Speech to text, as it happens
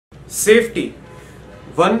Safety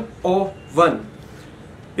 101।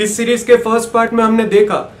 इस series के first part में हमने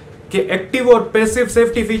देखा कि एक्टिव और पैसिव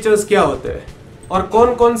सेफ्टी फीचर्स क्या होते हैं और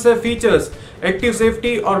कौन कौन से फीचर्स एक्टिव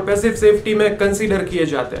सेफ्टी और पैसिव सेफ्टी में कंसीडर किए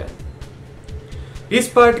जाते हैं। इस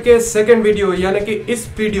पार्ट के सेकेंड वीडियो यानी कि इस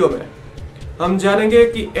वीडियो में हम जानेंगे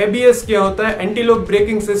कि ABS क्या होता है, एंटी लॉक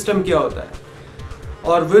ब्रेकिंग सिस्टम क्या होता है,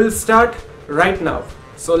 और will start right now.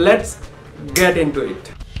 So let's get into it.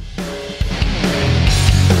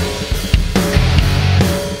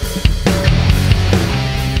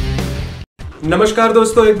 नमस्कार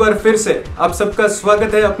दोस्तों, एक बार फिर से आप सबका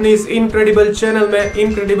स्वागत है अपने इस इनक्रेडिबल चैनल में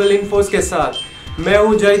इनक्रेडिबल इन्फोस के साथ। मैं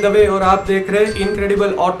हूं जय दवे और आप देख रहे हैं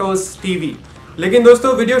इनक्रेडिबल ऑटोज टीवी। लेकिन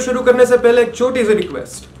दोस्तों, वीडियो शुरू करने से पहले एक छोटी सी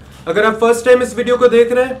रिक्वेस्ट, अगर आप फर्स्ट टाइम इस वीडियो को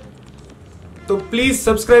देख रहे हैं तो प्लीज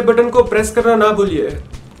सब्सक्राइब बटन को प्रेस करना ना भूलिए,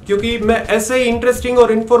 क्योंकि मैं ऐसे ही इंटरेस्टिंग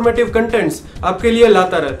और इंफॉर्मेटिव कंटेंट्स आपके लिए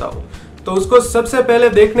लाता रहता हूं। तो उसको सबसे पहले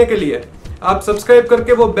देखने के लिए आप सब्सक्राइब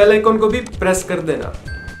करके वो बेल आइकन को भी प्रेस कर देना।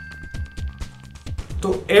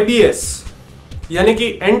 तो ABS यानी कि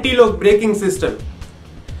एंटी लॉक ब्रेकिंग सिस्टम,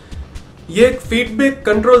 ये एक फीडबैक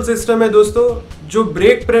कंट्रोल सिस्टम है दोस्तों, जो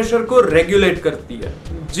ब्रेक प्रेशर को रेगुलेट करती है,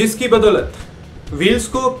 जिसकी बदौलत व्हील्स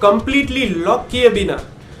को कंप्लीटली लॉक किए बिना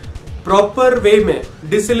प्रॉपर वे में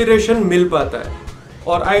डिसेलरेशन मिल पाता है।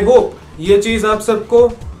 और आई होप ये चीज आप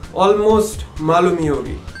सबको ऑलमोस्ट मालूम ही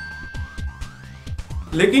होगी।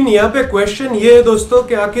 लेकिन यहाँ पे क्वेश्चन ये है दोस्तों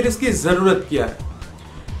कि आखिर इसकी जरूरत क्या है।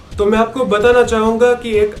 तो मैं आपको बताना चाहूंगा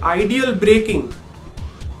कि एक आइडियल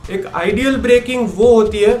ब्रेकिंग वो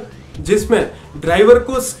होती है जिसमें ड्राइवर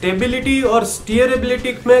को स्टेबिलिटी और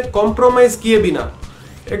स्टीयरेबिलिटी में कॉम्प्रोमाइज किए बिना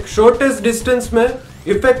एक शॉर्टेस्ट डिस्टेंस में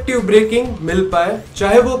इफेक्टिव ब्रेकिंग मिल पाए,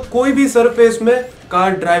 चाहे वो कोई भी सरफेस में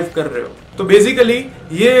कार ड्राइव कर रहे हो। तो बेसिकली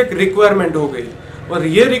ये एक रिक्वायरमेंट हो गई, और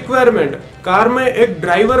ये रिक्वायरमेंट कार में एक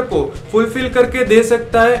ड्राइवर को फुलफिल करके दे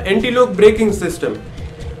सकता है एंटी लॉक ब्रेकिंग सिस्टम।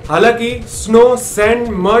 हालांकि स्नो, सैंड,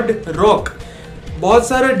 मड, रॉक, बहुत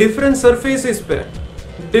सारे डिफरेंट सरफेसेस पे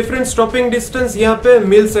डिफरेंट स्टॉपिंग डिस्टेंस यहाँ पे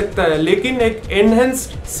मिल सकता है, लेकिन एक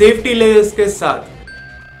एनहेंस्ड सेफ्टी लेयर्स के साथ।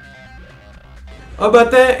 अब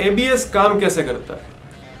आते हैं ABS काम कैसे करता है।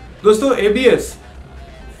 दोस्तों, ABS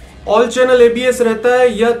ऑल चैनल ABS रहता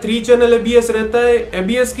है या 3 चैनल ABS रहता है।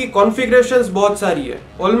 ABS की कॉन्फ़िगरेशंस बहुत सारी है,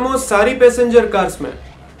 ऑलमोस्ट सारी पैसेंजर कार्स में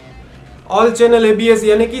ऑल चैनल ABS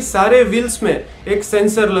यानी कि सारे व्हील्स में एक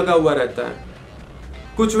सेंसर लगा हुआ रहता है।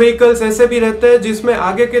 कुछ व्हीकल्स ऐसे भी रहते हैं जिसमें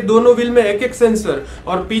आगे के दोनों व्हील में एक एक सेंसर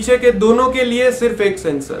और पीछे के दोनों के लिए सिर्फ एक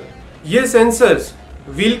सेंसर। ये सेंसर्स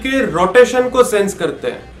व्हील के रोटेशन को सेंस करते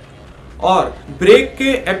हैं, और ब्रेक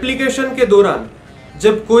के एप्लीकेशन के दौरान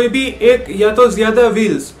जब कोई भी एक या तो ज्यादा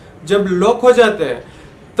व्हील्स जब लॉक हो जाते हैं,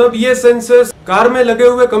 तब ये सेंसर्स कार में लगे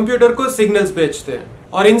हुए कंप्यूटर को सिग्नल्स भेजते हैं,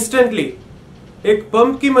 और इंस्टेंटली एक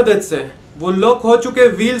पंप की मदद से वो लॉक हो चुके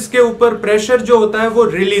व्हील्स के ऊपर प्रेशर जो होता है वो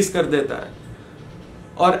रिलीज कर देता है।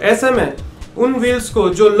 और ऐसे में उन व्हील्स को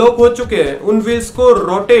जो लॉक हो चुके हैं, उन व्हील्स को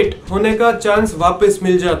रोटेट होने का चांस वापस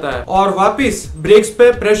मिल जाता है और वापस ब्रेक्स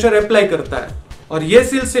पे प्रेशर अप्लाई करता है। और ये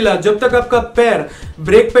सिलसिला जब तक आपका पैर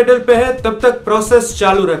ब्रेक पेडल पे है तब तक प्रोसेस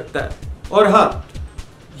चालू रखता है। और हाँ,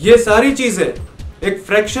 ये सारी चीजें एक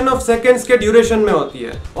फ्रैक्शन ऑफ सेकेंड्स के ड्यूरेशन में होती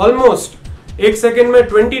है। ऑलमोस्ट 1 सेकेंड में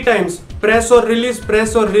 20 टाइम्स प्रेस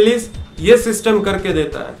और रिलीज ये सिस्टम करके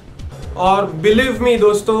देता है। और बिलीव मी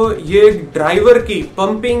दोस्तों, ये ड्राइवर की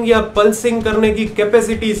पंपिंग या पल्सिंग करने की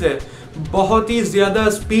कैपेसिटी से बहुत ही ज्यादा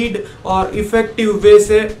स्पीड और इफेक्टिव वे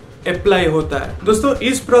से अप्लाई होता है। दोस्तों,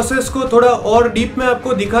 इस प्रोसेस को थोड़ा और डीप में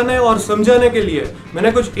आपको दिखाने और समझाने के लिए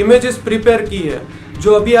मैंने कुछ इमेजेस प्रिपेयर की है,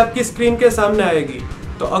 जो अभी आपकी स्क्रीन के सामने आएगी।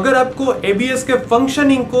 तो अगर आपको ABS के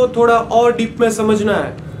फंक्शनिंग को थोड़ा और डीप में समझना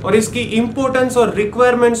है और इसकी इंपॉर्टेंस और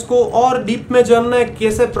रिक्वायरमेंट्स को और डीप में जानना है,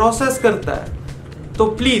 कैसे प्रोसेस करता है, तो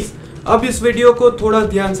प्लीज अब इस वीडियो को थोड़ा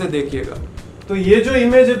ध्यान से देखिएगा। तो ये जो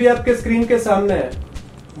इमेज अभी आपके स्क्रीन के सामने है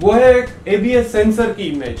वो है एक ABS सेंसर की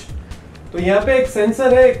इमेज। तो यहाँ पे एक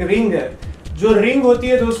सेंसर है, एक रिंग है। जो रिंग होती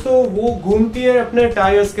है दोस्तों वो घूमती है अपने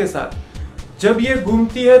टायर्स के साथ। जब ये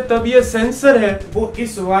घूमती है तब ये सेंसर है वो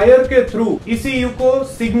इस वायर के थ्रू ECU को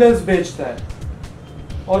सिग्नल्स भेजता है,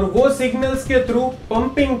 और वो सिग्नल्स के थ्रू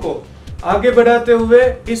पंपिंग को आगे बढ़ाते हुए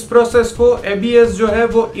इस प्रोसेस को ABS जो है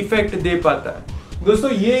वो इफेक्ट दे पाता है।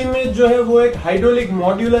 दोस्तों, ये इमेज जो है वो एक हाइड्रोलिक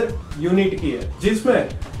मॉड्यूलर यूनिट की है, जिसमें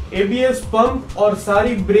ABS पंप और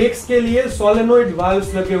सारी ब्रेक्स के लिए सोलेनोइड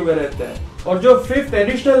वाल्व्स लगे हुए रहते हैं। और जो 5th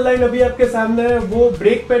एडिशनल लाइन अभी आपके सामने है वो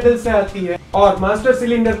ब्रेक पेडल से आती है और मास्टर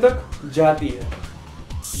सिलेंडर तक जाती है।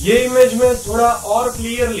 ये इमेज में थोड़ा और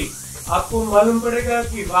क्लियरली आपको मालूम पड़ेगा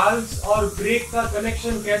कि वाल्व्स और ब्रेक का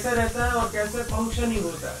कनेक्शन कैसे रहता है और कैसे फंक्शनिंग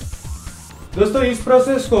होता है। दोस्तों, इस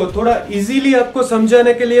प्रोसेस को थोड़ा इजीली आपको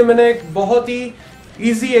समझाने के लिए मैंने एक बहुत ही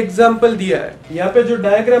इजी एग्जांपल दिया है। यहाँ पे जो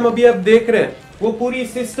डायग्राम अभी आप देख रहे हैं वो पूरी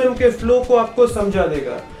सिस्टम के फ्लो को आपको समझा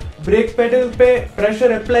देगा। ब्रेक पेडल पे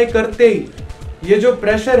प्रेशर अप्लाई करते ही ये जो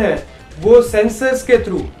प्रेशर है वो सेंसर्स के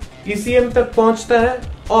थ्रू ईसीएम तक पहुंचता है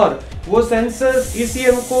और वो सेंसर्स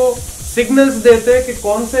ईसीएम को सिग्नल्स देते हैं कि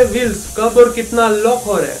कौन से व्हील्स कब और कितना लॉक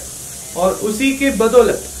हो रहे हैं, और उसी के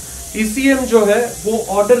बदौलत ईसीएम जो है वो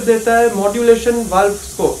ऑर्डर देता है मॉड्यूलेशन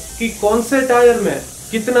वाल्व्स को कि कौन से टायर में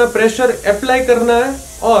कितना प्रेशर अप्लाई करना है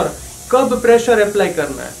और कब प्रेशर अप्लाई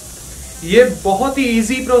करना है। ये बहुत ही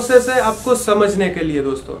इजी प्रोसेस है आपको समझने के लिए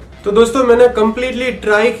दोस्तों। तो दोस्तों मैंने कंप्लीटली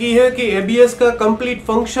ट्राई की है कि एबीएस का कंप्लीट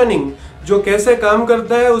फंक्शनिंग जो कैसे काम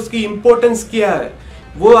करता है, उसकी इंपॉर्टेंस क्या है,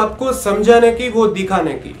 वो आपको समझाने की, वो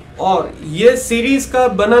दिखाने की। और ये सीरीज का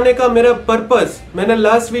बनाने का मेरा पर्पस मैंने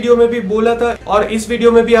लास्ट वीडियो में भी बोला था और इस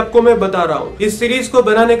वीडियो में भी आपको मैं बता रहा हूँ। इस सीरीज को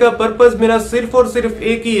बनाने का पर्पस मेरा सिर्फ और सिर्फ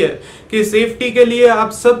एक ही है कि सेफ्टी के लिए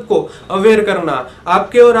आप सबको अवेयर करना।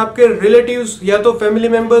 आपके और आपके रिलेटिव्स या तो फैमिली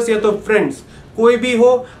मेंबर्स या तो फ्रेंड्स कोई भी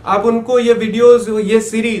हो, आप उनको ये वीडियोस, ये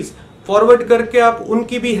सीरीज फॉरवर्ड करके आप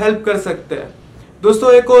उनकी भी हेल्प कर सकते हैं।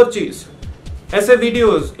 दोस्तों एक और चीज, ऐसे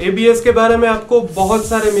वीडियोस एबीएस के बारे में आपको बहुत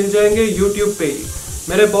सारे मिल जाएंगे यूट्यूब पे ही।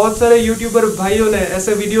 मेरे बहुत सारे यूट्यूबर भाइयों ने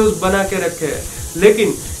ऐसे वीडियोस बना के रखे हैं,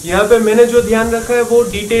 लेकिन यहाँ पे मैंने जो ध्यान रखा है वो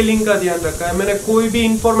डिटेलिंग का ध्यान रखा है। मैंने कोई भी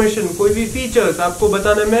इंफॉर्मेशन, कोई भी फीचर्स आपको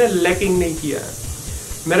बताने में लैकिंग नहीं किया है।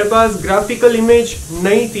 मेरे पास ग्राफिकल इमेज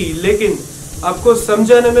नहीं थी, लेकिन आपको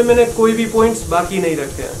समझाने में मैंने कोई भी पॉइंट्स बाकी नहीं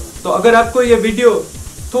रखे हैं। तो अगर आपको ये वीडियो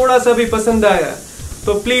थोड़ा सा भी पसंद आया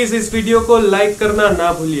तो प्लीज इस वीडियो को लाइक करना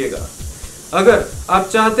ना भूलिएगा। अगर आप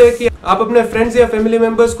चाहते हैं कि आप अपने फ्रेंड्स या फैमिली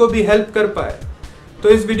मेंबर्स को भी हेल्प कर पाए तो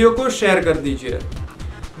इस वीडियो को शेयर कर दीजिए।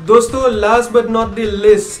 दोस्तों last but not the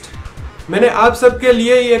list, मैंने आप सबके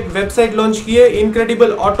लिए एक वेबसाइट लॉन्च की है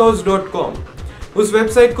incredibleautos.com। उस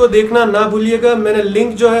वेबसाइट को देखना ना भूलिएगा, मैंने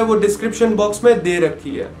लिंक जो है वो डिस्क्रिप्शन बॉक्स में दे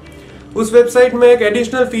रखी है। उस वेबसाइट में एक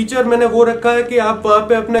एडिशनल फीचर मैंने वो रखा है कि आप वहां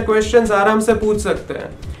पे अपने क्वेश्चंस आराम से पूछ सकते हैं।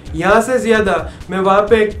 यहाँ से ज्यादा मैं वहां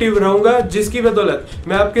पे एक्टिव रहूंगा, जिसकी बदौलत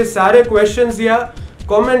मैं आपके सारे क्वेश्चंस या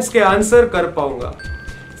कमेंट्स के आंसर कर पाऊंगा।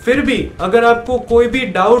 फिर भी अगर आपको कोई भी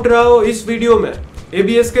डाउट रहा हो इस वीडियो में,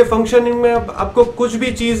 एबीएस के फंक्शनिंग में आपको कुछ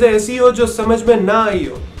भी चीजें ऐसी हो जो समझ में ना आई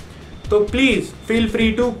हो, तो please feel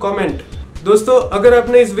free to comment. दोस्तों अगर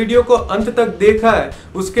आपने इस वीडियो को अंत तक देखा है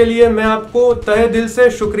उसके लिए मैं आपको तहे दिल से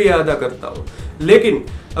शुक्रिया अदा करता हूँ, लेकिन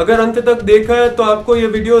अगर अंत तक देखा है तो आपको ये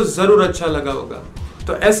वीडियो जरूर अच्छा लगा होगा।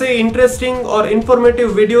 तो ऐसे इंटरेस्टिंग और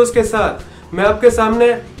इंफॉर्मेटिव वीडियोस के साथ मैं आपके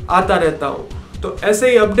सामने आता रहता हूँ। तो ऐसे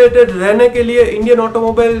ही अपडेटेड रहने के लिए इंडियन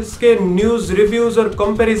ऑटोमोबाइल्स के न्यूज, रिव्यूज और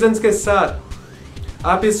कंपैरिजंस के साथ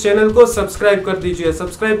आप इस चैनल को सब्सक्राइब कर दीजिए।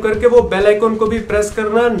 सब्सक्राइब करके वो बेल आइकन को भी प्रेस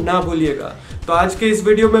करना ना भूलिएगा। तो आज के इस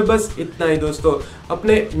वीडियो में बस इतना ही दोस्तों।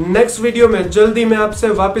 अपने नेक्स्ट वीडियो में जल्दी मैं आपसे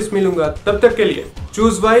वापस मिलूंगा। तब तक के लिए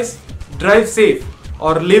चूज वाइज, ड्राइव सेफ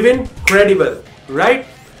और live in credible, right?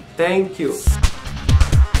 Thank you.